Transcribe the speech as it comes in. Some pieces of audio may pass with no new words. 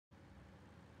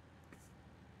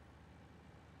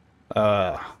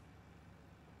Uh,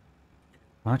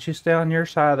 why don't you stay on your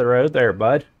side of the road there,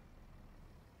 bud?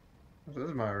 This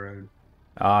is my road.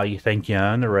 Oh, you think you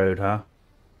own the road, huh?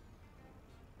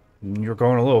 You're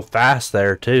going a little fast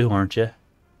there too, aren't you?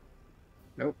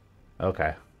 Nope.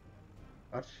 Okay.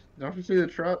 Don't you see the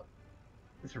truck?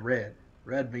 It's red.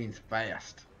 Red means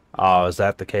fast. Oh, is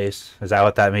that the case? Is that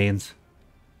what that means?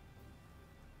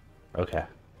 Okay.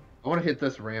 I want to hit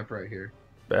this ramp right here.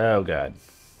 Oh, God.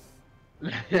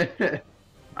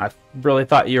 I really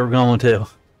thought you were going to.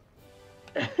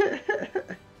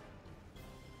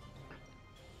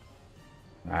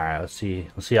 Alright, let's see.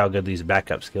 Let's see how good these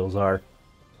backup skills are.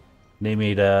 Need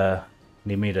me to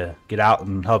get out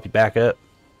and help you back up?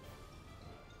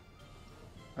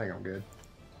 I think I'm good.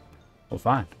 Well,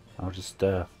 fine. I'll just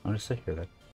sit here then.